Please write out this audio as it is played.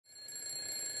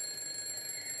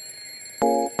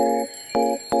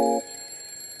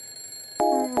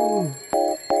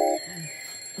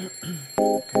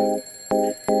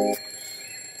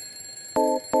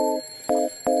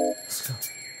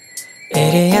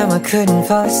a.m. I couldn't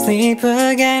fall asleep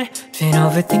again. Been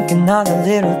overthinking all the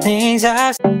little things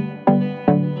I've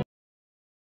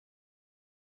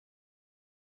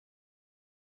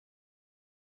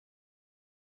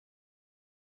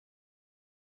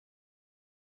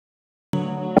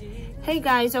Hey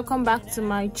guys, welcome back to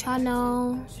my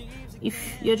channel.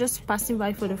 If you're just passing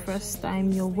by for the first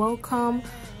time, you're welcome,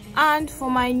 and for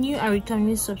my new and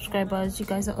returning subscribers, you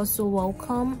guys are also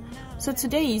welcome. So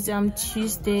today is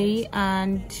Tuesday,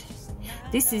 and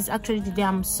this is actually the day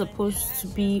I'm supposed to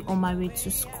be on my way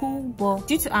to school, but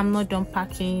due to I'm not done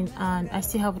packing and I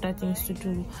still have other things to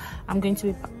do, I'm going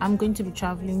to be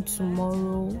traveling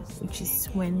tomorrow, which is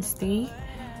Wednesday.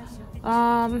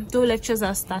 Though lectures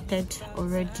are started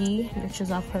already,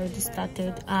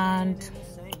 and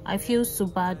I feel so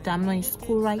bad that I'm not in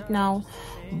school right now,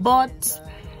 but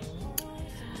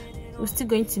we're still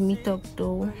going to meet up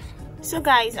though. So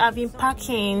guys, I've been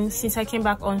packing since I came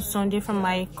back on Sunday from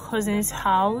my cousin's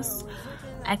house.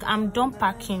 Like, I'm done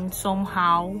packing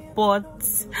somehow,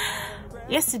 but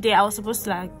yesterday I was supposed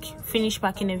to finish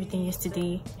packing everything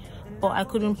yesterday, but I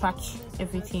couldn't pack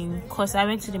everything because I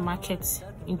went to the market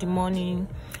in the morning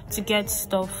to get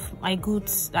stuff, my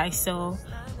goods that I sell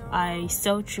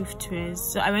thrift wears.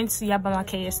 So I went to Yaba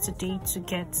Market yesterday to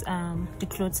get the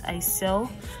clothes I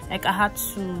sell. I had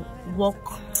to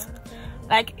walk.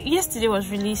 Yesterday was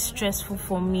really stressful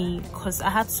for me because I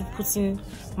had to put in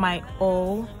my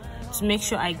all to make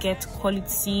sure I get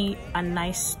quality and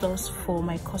nice stuff for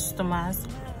my customers.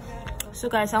 So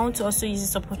guys, I want to also use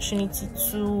this opportunity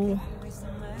to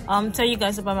tell you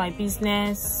guys about my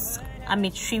business. I'm a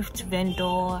thrift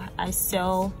vendor. I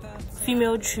sell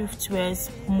female thrift wears,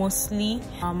 mostly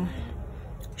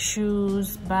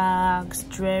shoes, bags,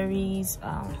 jewelries,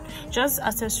 just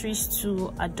accessories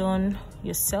to adorn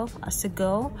yourself as a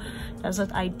girl. That's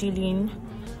what I deal in.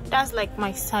 That's like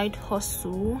my side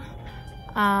hustle,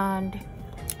 and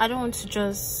I don't want to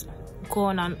just go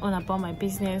on and on about my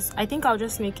business. I think I'll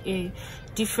just make a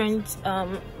different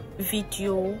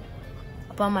video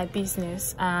about my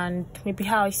business and maybe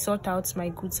how I sort out my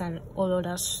goods and all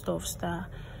other stuff that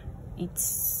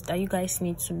you guys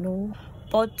need to know.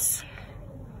 But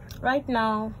right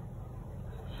now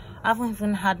I haven't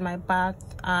even had my bath,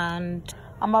 and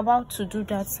I'm about to do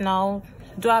that now.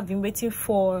 Though I've been waiting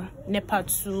for NEPA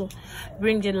to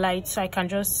bring the light so I can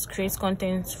just create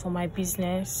content for my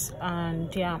business,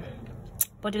 and yeah,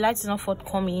 but the light is not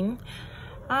forthcoming.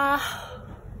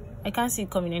 I can't see it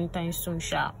coming anytime soon,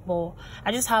 but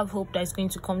I just have hope that it's going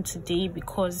to come today,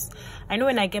 because I know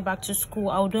when I get back to school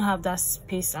I wouldn't have that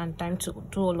space and time to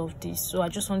do all of this. So I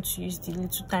just want to use the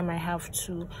little time I have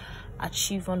to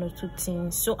achieve one or two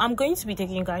things. So I'm going to be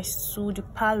taking you guys to the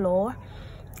parlor.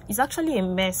 It's actually a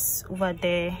mess over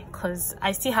there because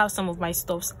I still have some of my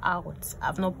stuffs out.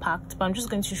 I've not packed, but I'm just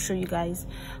going to show you guys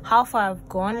how far I've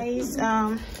gone. Guys,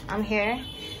 I'm here.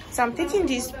 So I'm taking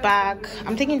this bag.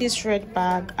 I'm taking this red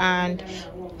bag and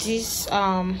this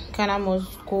Ghana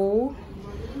must go.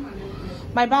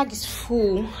 My bag is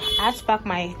full. I have to pack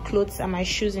my clothes and my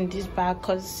shoes in this bag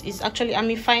because it's actually, I'm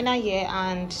in final year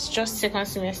and it's just second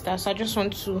semester. So I just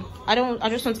want to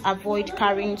avoid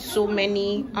carrying so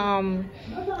many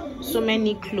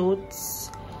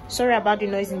clothes. Sorry about the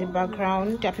noise in the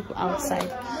background. There are people outside.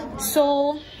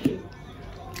 So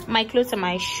my clothes and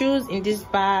my shoes in this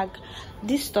bag.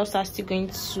 These stuffs are still going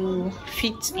to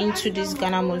fit into this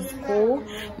Ghana must go.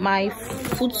 My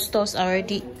food stuffs are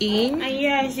already in, and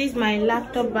yes, this is my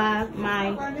laptop bag,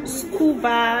 my school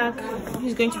bag. This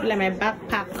is going to be like my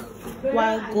backpack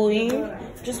while going.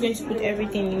 Just going to put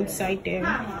everything inside there.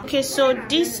 Okay, so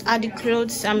these are the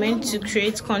clothes I'm meant to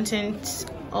create content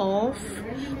of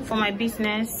for my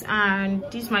business, and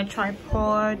this is my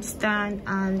tripod stand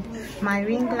and my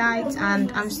ring light,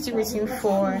 and I'm still waiting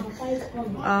for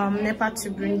NEPA to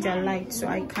bring their light so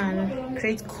I can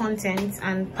create content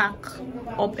and pack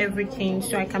up everything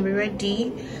so I can be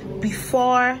ready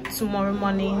before tomorrow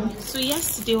morning. So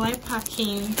yesterday while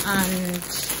packing and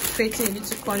creating a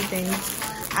little content,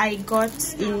 I got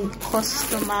a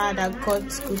customer that got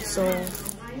goods of.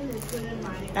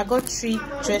 I got 3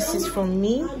 dresses from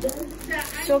me.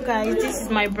 So guys, this is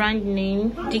my brand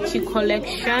name, DQ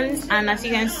Collections, and as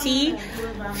you can see,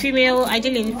 I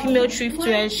deal in female thrift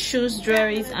wears, shoes,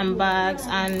 jewelries and bags,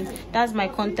 and that's my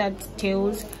contact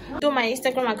details. Though my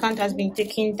Instagram account has been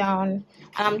taken down and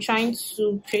I'm trying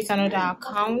to create another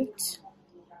account,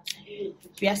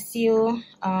 we are still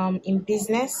in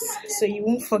business, so you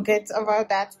won't forget about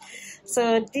that.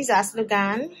 So these are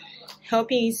slogan,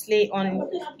 helping you slay on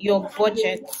your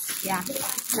budget. Yeah,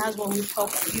 that's what we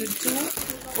help you do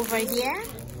over here.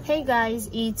 Hey guys,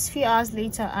 it's few hours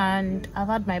later and I've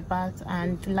had my bath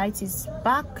and the light is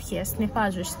back. Yes, NEPA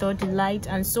has restored the light,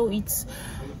 and so it's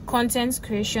content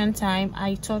creation time.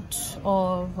 I thought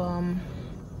of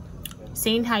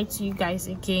saying hi to you guys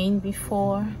again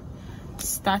before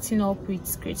starting up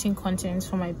with creating content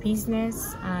for my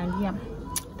business. And yeah,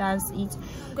 that's it.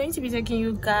 I'm going to be taking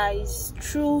you guys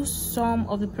through some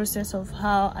of the process of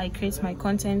how I create my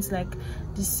content, like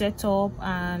the setup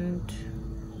and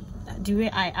the way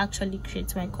I actually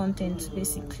create my content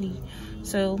basically.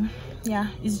 So yeah,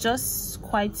 it's just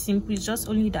quite simple. It's just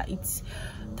only that it's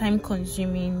time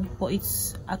consuming, but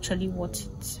it's actually worth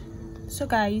it. So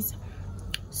guys,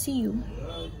 see you.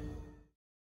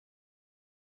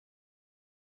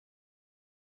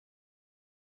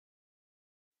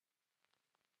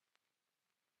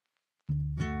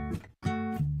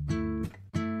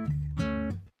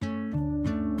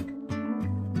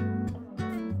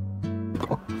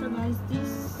 So guys,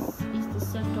 this is the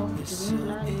setup, the ring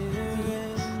light,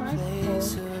 the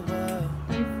tripod,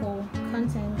 and for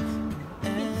content.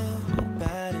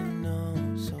 Everybody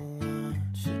knows I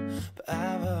want you, but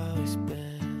I've always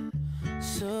been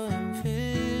so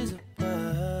invisible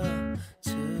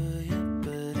to you.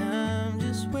 But I'm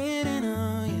just waiting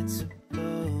on you to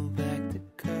pull back the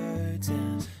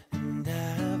curtains, and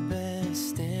I've been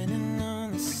standing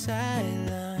on the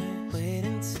sideline,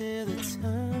 waiting till the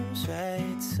time's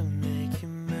right to make you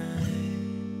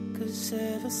mine. 'Cause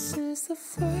ever since the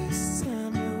first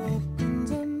time you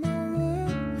opened up my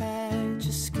world, I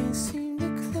just can't seem to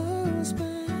close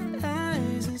my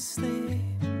eyes and sleep.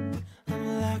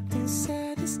 I'm locked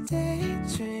inside this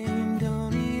daydream,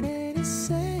 don't need any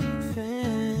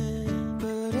saving.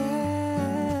 But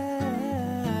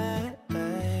I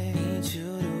need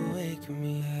you to wake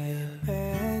me up.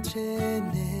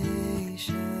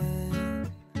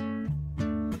 Imagination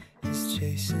is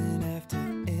chasing after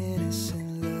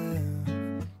innocent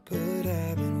love, but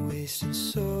I've been wasting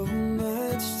so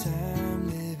much time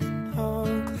living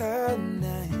on cloud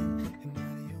nine.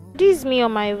 This is me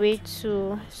on my way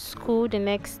to school the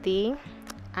next day,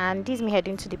 and this is me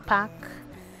heading to the park.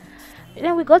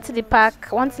 Then we got to the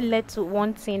park. One thing led to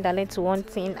one thing that led to one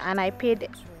thing, and I paid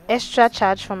extra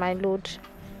charge for my load.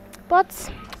 But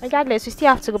regardless, we still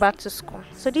have to go back to school.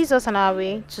 So this is us on our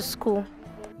way to school.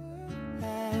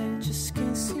 I just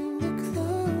can't seem to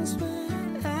close my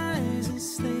eyes and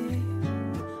sleep.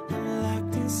 I'm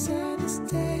locked inside this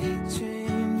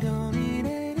daydream, don't need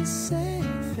any saving.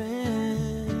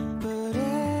 But I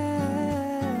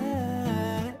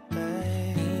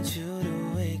need you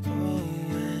to wake me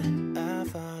when I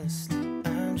fall asleep.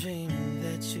 I'm dreaming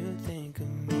that you think of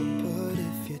me. But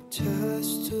if you're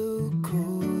just too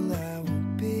cool, I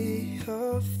won't be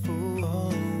your fool.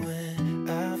 Oh, when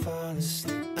I fall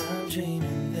asleep, I'm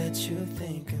dreaming that you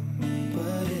think of me.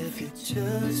 But if you're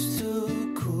just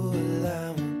too cool,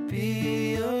 I won't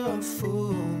be your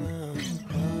fool.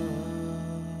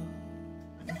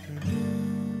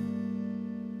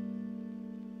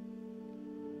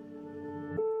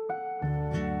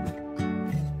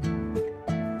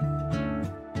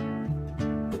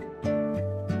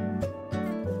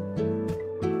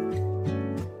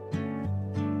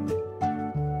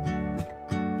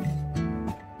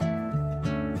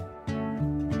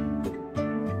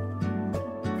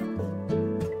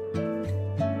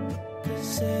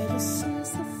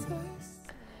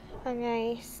 And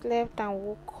I slept and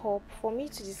woke up for me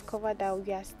to discover that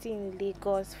we are still in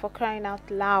Lagos. For crying out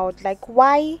loud, like,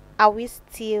 why are we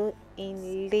still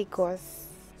in Lagos?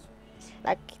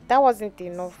 Like, that wasn't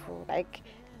enough. Like,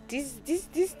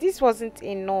 this wasn't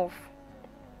enough.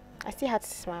 I still had to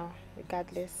smile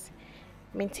regardless,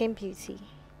 maintain beauty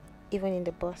even in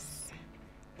the bus.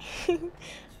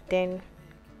 Then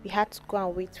we had to go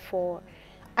and wait for,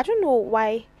 I don't know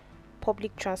why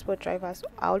public transport drivers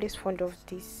are always fond of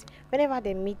this. Whenever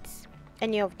they meet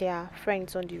any of their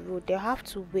friends on the road, they'll have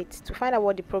to wait to find out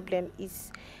what the problem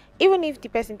is. Even if the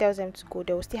person tells them to go,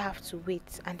 they will still have to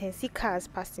wait and then see cars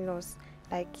passing us.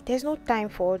 Like, there's no time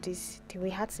for all this. Then we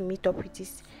had to meet up with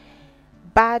this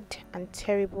bad and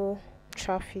terrible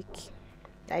traffic.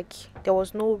 Like, there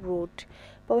was no road,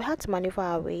 but we had to maneuver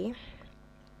our way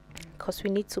because we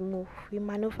need to move. We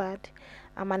maneuvered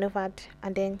and maneuvered,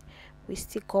 and then we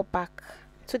still got back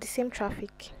to the same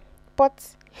traffic,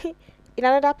 but in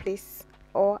another place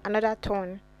or another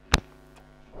turn.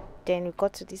 Then we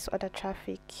got to this other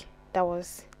traffic that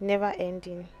was never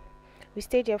ending. We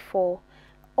stayed there for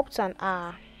up to an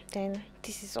hour. Then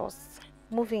this is us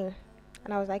moving,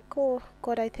 and I was like, oh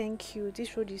God, I thank you,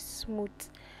 this road is smooth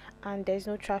and there's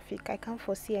no traffic. I can't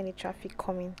foresee any traffic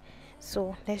coming,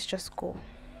 so let's just go.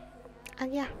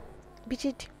 And yeah, beat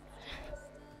it.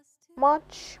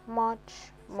 Much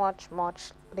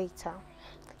later.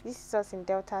 This is us in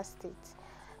Delta State.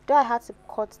 Though I had to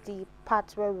cut the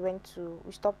part where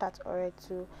we stopped at Ore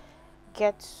to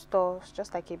get stores,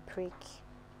 just like a break.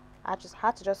 I just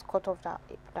had to cut off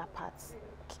that part.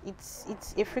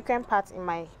 It's a frequent part in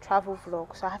my travel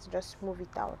vlog, so I had to just move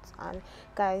it out. And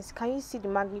guys, can you see the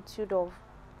magnitude of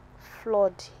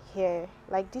flood here?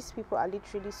 Like, these people are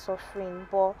literally suffering,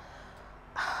 but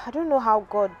I don't know how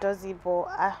God does it, but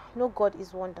I know God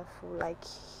is wonderful. Like,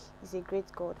 he's a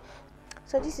great God.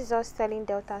 So this is us telling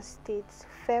Delta State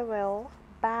farewell,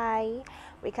 bye.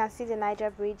 We can see the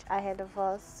Niger Bridge ahead of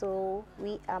us, so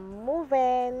we are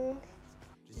moving.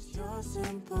 Just your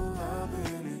simple love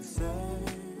and it's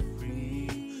everything.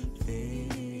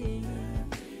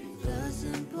 The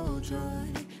simple joy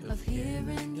of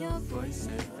hearing your voice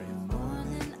every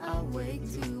morning I wake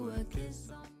to a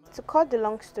kiss. To cut the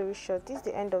long story short, this is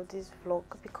the end of this vlog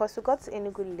because we got to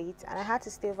Enugu late and I had to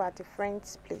stay over at a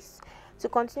friend's place to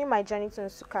continue my journey to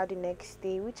Nsukka the next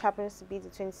day, which happens to be the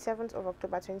 27th of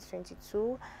October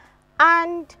 2022,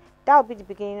 and that will be the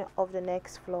beginning of the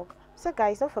next vlog. So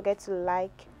guys, don't forget to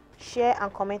like, share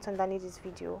and comment underneath this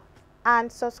video,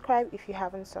 and subscribe if you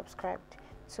haven't subscribed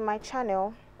to my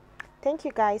channel. Thank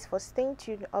you guys for staying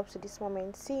tuned up to this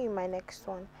moment. See you in my next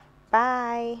one.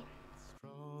 Bye.